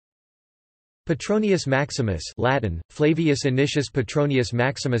Petronius Maximus, Latin, Flavius Anicius Petronius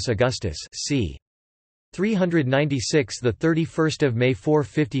Maximus Augustus, c. 396, the 31st of May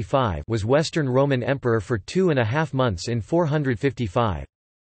 455, was Western Roman Emperor for 2.5 months in 455.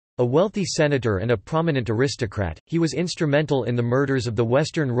 A wealthy senator and a prominent aristocrat, he was instrumental in the murders of the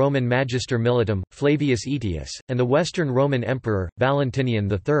Western Roman Magister Militum, Flavius Aetius, and the Western Roman Emperor,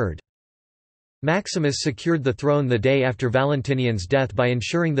 Valentinian III. Maximus secured the throne the day after Valentinian's death by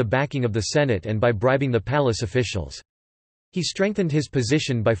ensuring the backing of the Senate and by bribing the palace officials. He strengthened his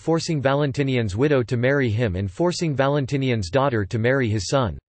position by forcing Valentinian's widow to marry him and forcing Valentinian's daughter to marry his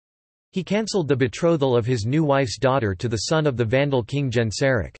son. He cancelled the betrothal of his new wife's daughter to the son of the Vandal king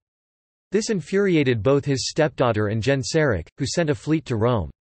Genseric. This infuriated both his stepdaughter and Genseric, who sent a fleet to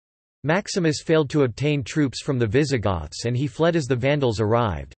Rome. Maximus failed to obtain troops from the Visigoths and he fled as the Vandals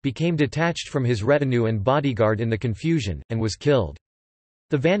arrived, became detached from his retinue and bodyguard in the confusion, and was killed.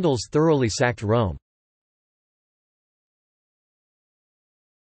 The Vandals thoroughly sacked Rome.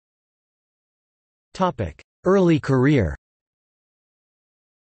 Early career.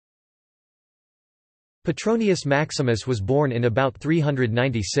 Petronius Maximus was born in about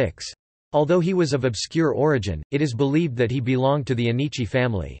 396. Although he was of obscure origin, it is believed that he belonged to the Anici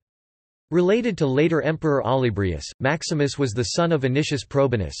family. Related to later Emperor Olybrius, Maximus was the son of Anicius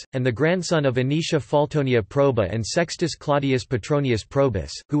Probus, and the grandson of Anicia Faltonia Proba and Sextus Claudius Petronius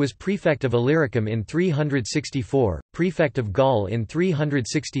Probus, who was prefect of Illyricum in 364, prefect of Gaul in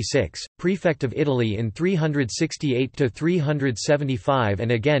 366, prefect of Italy in 368–375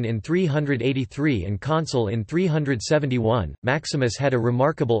 and again in 383 and consul in 371. Maximus had a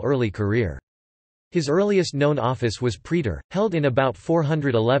remarkable early career. His earliest known office was praetor, held in about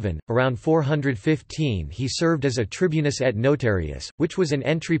 411. Around 415 he served as a tribunus et notarius, which was an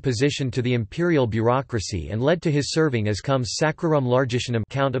entry position to the imperial bureaucracy and led to his serving as comes sacrarum largitionum,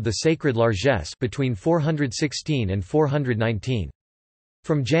 count of the sacred largesse, between 416 and 419.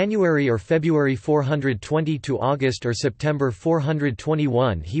 From January or February 420 to August or September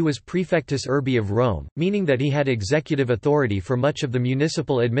 421 he was praefectus urbi of Rome, meaning that he had executive authority for much of the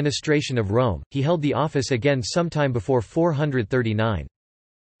municipal administration of Rome. He held the office again sometime before 439.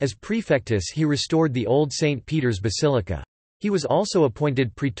 As praefectus he restored the old St. Peter's Basilica. He was also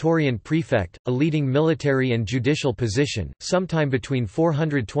appointed praetorian prefect, a leading military and judicial position, sometime between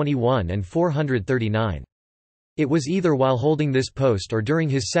 421 and 439. It was either while holding this post or during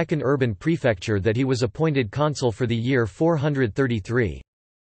his second urban prefecture that he was appointed consul for the year 433.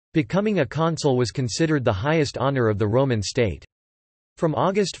 Becoming a consul was considered the highest honor of the Roman state. From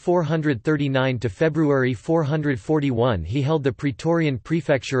August 439 to February 441 he held the Praetorian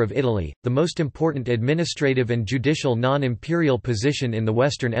Prefecture of Italy, the most important administrative and judicial non-imperial position in the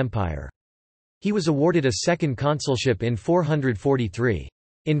Western Empire. He was awarded a second consulship in 443.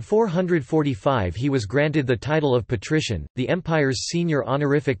 In 445 he was granted the title of patrician, the empire's senior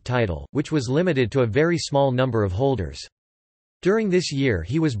honorific title, which was limited to a very small number of holders. During this year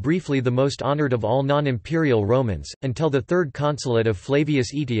he was briefly the most honored of all non-imperial Romans, until the third consulate of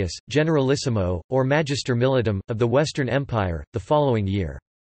Flavius Aetius, generalissimo, or magister militum, of the Western Empire, the following year.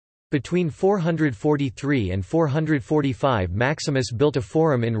 Between 443 and 445 Maximus built a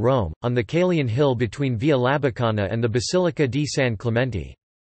forum in Rome, on the Caelian Hill between Via Labicana and the Basilica di San Clemente.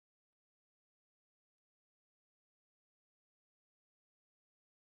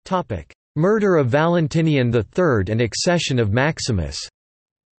 Murder of Valentinian III and accession of Maximus.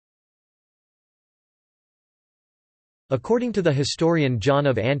 According to the historian John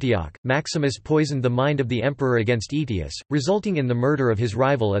of Antioch, Maximus poisoned the mind of the emperor against Aetius, resulting in the murder of his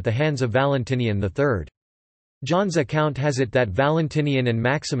rival at the hands of Valentinian III. John's account has it that Valentinian and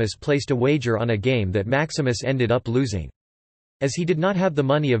Maximus placed a wager on a game that Maximus ended up losing. As he did not have the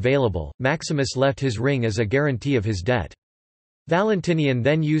money available, Maximus left his ring as a guarantee of his debt. Valentinian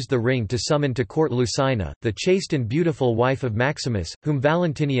then used the ring to summon to court Lucina, the chaste and beautiful wife of Maximus, whom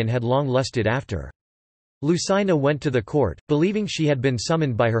Valentinian had long lusted after. Lucina went to the court, believing she had been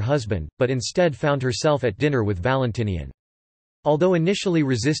summoned by her husband, but instead found herself at dinner with Valentinian. Although initially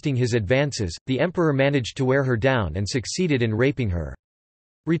resisting his advances, the emperor managed to wear her down and succeeded in raping her.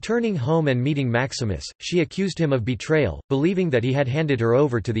 Returning home and meeting Maximus, she accused him of betrayal, believing that he had handed her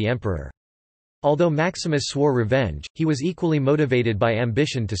over to the emperor. Although Maximus swore revenge, he was equally motivated by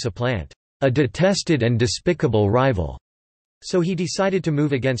ambition to supplant a detested and despicable rival. So he decided to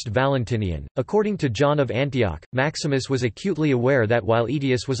move against Valentinian. According to John of Antioch, Maximus was acutely aware that while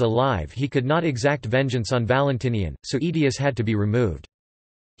Aetius was alive he could not exact vengeance on Valentinian, so Aetius had to be removed.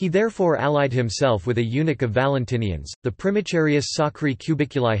 He therefore allied himself with a eunuch of Valentinian's, the Primicerius Sacri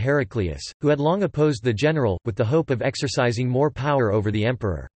Cubiculi Heraclius, who had long opposed the general, with the hope of exercising more power over the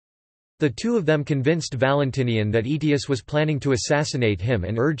emperor. The two of them convinced Valentinian that Aetius was planning to assassinate him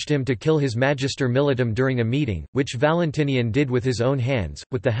and urged him to kill his Magister Militum during a meeting, which Valentinian did with his own hands,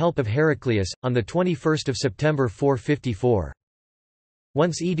 with the help of Heraclius, on 21 September 454.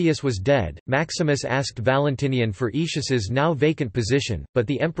 Once Aetius was dead, Maximus asked Valentinian for Aetius's now vacant position, but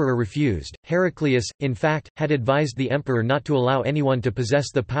the emperor refused. Heraclius, in fact, had advised the emperor not to allow anyone to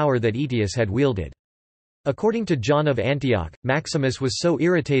possess the power that Aetius had wielded. According to John of Antioch, Maximus was so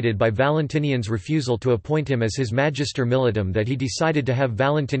irritated by Valentinian's refusal to appoint him as his Magister Militum that he decided to have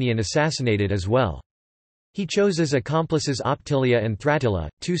Valentinian assassinated as well. He chose as accomplices Optilia and Thratilla,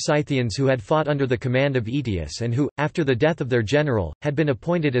 two Scythians who had fought under the command of Aetius and who, after the death of their general, had been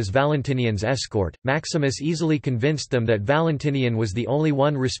appointed as Valentinian's escort. Maximus easily convinced them that Valentinian was the only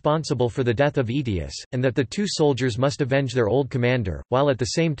one responsible for the death of Aetius, and that the two soldiers must avenge their old commander, while at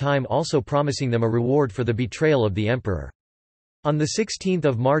the same time also promising them a reward for the betrayal of the emperor. On 16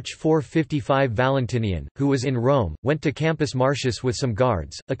 March 455 Valentinian, who was in Rome, went to Campus Martius with some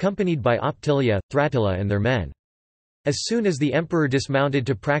guards, accompanied by Optilia, Thratilla and their men. As soon as the emperor dismounted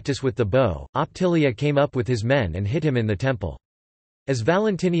to practice with the bow, Optilia came up with his men and hit him in the temple. As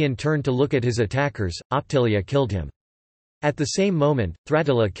Valentinian turned to look at his attackers, Optilia killed him. At the same moment,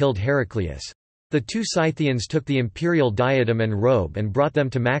 Thratilla killed Heraclius. The two Scythians took the imperial diadem and robe and brought them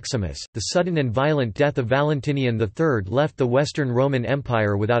to Maximus. The sudden and violent death of Valentinian III left the Western Roman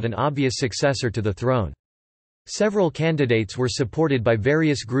Empire without an obvious successor to the throne. Several candidates were supported by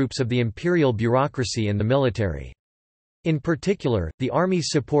various groups of the imperial bureaucracy and the military. In particular, the army's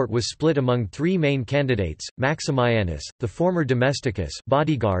support was split among three main candidates: Maximianus, the former domesticus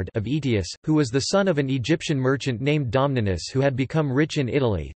bodyguard of Aetius, who was the son of an Egyptian merchant named Domninus who had become rich in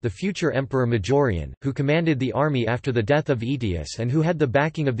Italy, the future emperor Majorian, who commanded the army after the death of Aetius and who had the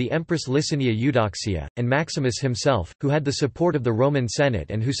backing of the Empress Licinia Eudoxia, and Maximus himself, who had the support of the Roman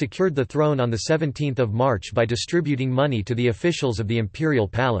Senate and who secured the throne on 17 March by distributing money to the officials of the imperial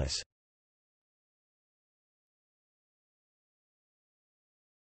palace.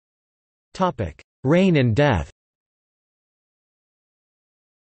 Reign and death.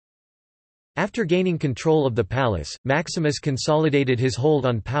 After gaining control of the palace, Maximus consolidated his hold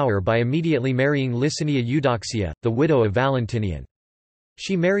on power by immediately marrying Licinia Eudoxia, the widow of Valentinian.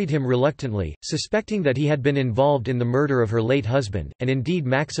 She married him reluctantly, suspecting that he had been involved in the murder of her late husband, and indeed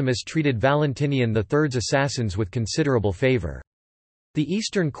Maximus treated Valentinian III's assassins with considerable favor. The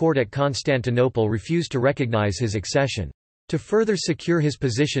Eastern court at Constantinople refused to recognize his accession. To further secure his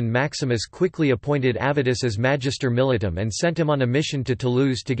position, Maximus quickly appointed Avitus as Magister Militum and sent him on a mission to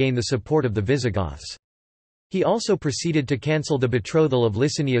Toulouse to gain the support of the Visigoths. He also proceeded to cancel the betrothal of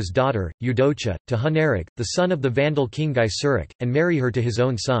Licinia's daughter, Eudocia, to Huneric, the son of the Vandal king Gaiseric, and marry her to his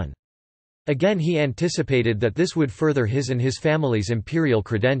own son. Again he anticipated that this would further his and his family's imperial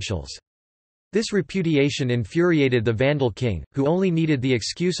credentials. This repudiation infuriated the Vandal king, who only needed the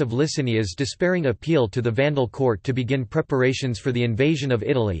excuse of Licinia's despairing appeal to the Vandal court to begin preparations for the invasion of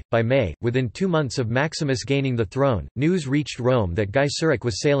Italy. By May, within 2 months of Maximus gaining the throne, news reached Rome that Gaiseric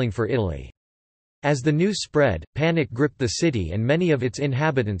was sailing for Italy. As the news spread, panic gripped the city and many of its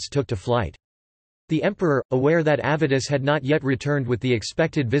inhabitants took to flight. The emperor, aware that Avitus had not yet returned with the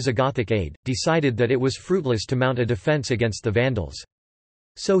expected Visigothic aid, decided that it was fruitless to mount a defense against the Vandals.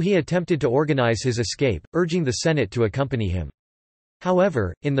 So he attempted to organize his escape, urging the Senate to accompany him.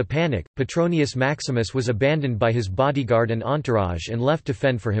 However, in the panic, Petronius Maximus was abandoned by his bodyguard and entourage and left to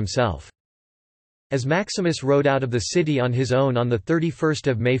fend for himself. As Maximus rode out of the city on his own on 31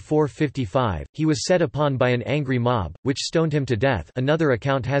 May 455, he was set upon by an angry mob, which stoned him to death. Another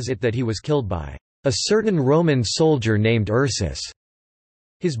account has it that he was killed by a certain Roman soldier named Ursus.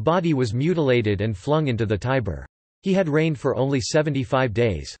 His body was mutilated and flung into the Tiber. He had reigned for only 75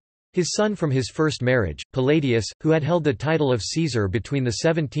 days. His son from his first marriage, Palladius, who had held the title of Caesar between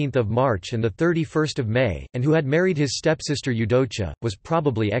 17 March and 31 May, and who had married his stepsister Eudocia, was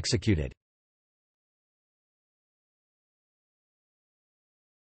probably executed.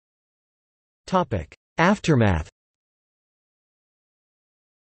 Aftermath.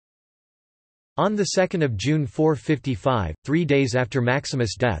 On 2 June 455, 3 days after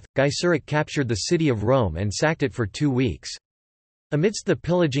Maximus' death, Gaiseric captured the city of Rome and sacked it for 2 weeks. Amidst the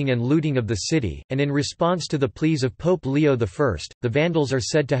pillaging and looting of the city, and in response to the pleas of Pope Leo I, the Vandals are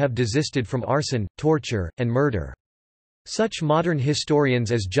said to have desisted from arson, torture, and murder. Such modern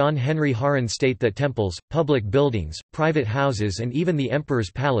historians as John Henry Haran state that temples, public buildings, private houses and even the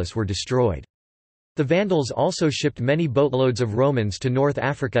emperor's palace were destroyed. The Vandals also shipped many boatloads of Romans to North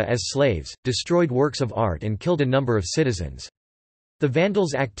Africa as slaves, destroyed works of art and killed a number of citizens. The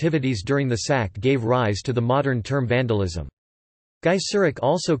Vandals' activities during the sack gave rise to the modern term vandalism. Gaiseric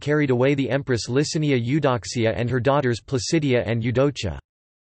also carried away the empress Licinia Eudoxia and her daughters Placidia and Eudocia.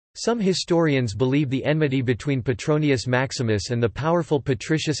 Some historians believe the enmity between Petronius Maximus and the powerful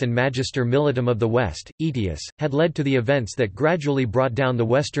Patricius and Magister Militum of the West, Aetius, had led to the events that gradually brought down the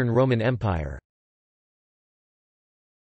Western Roman Empire.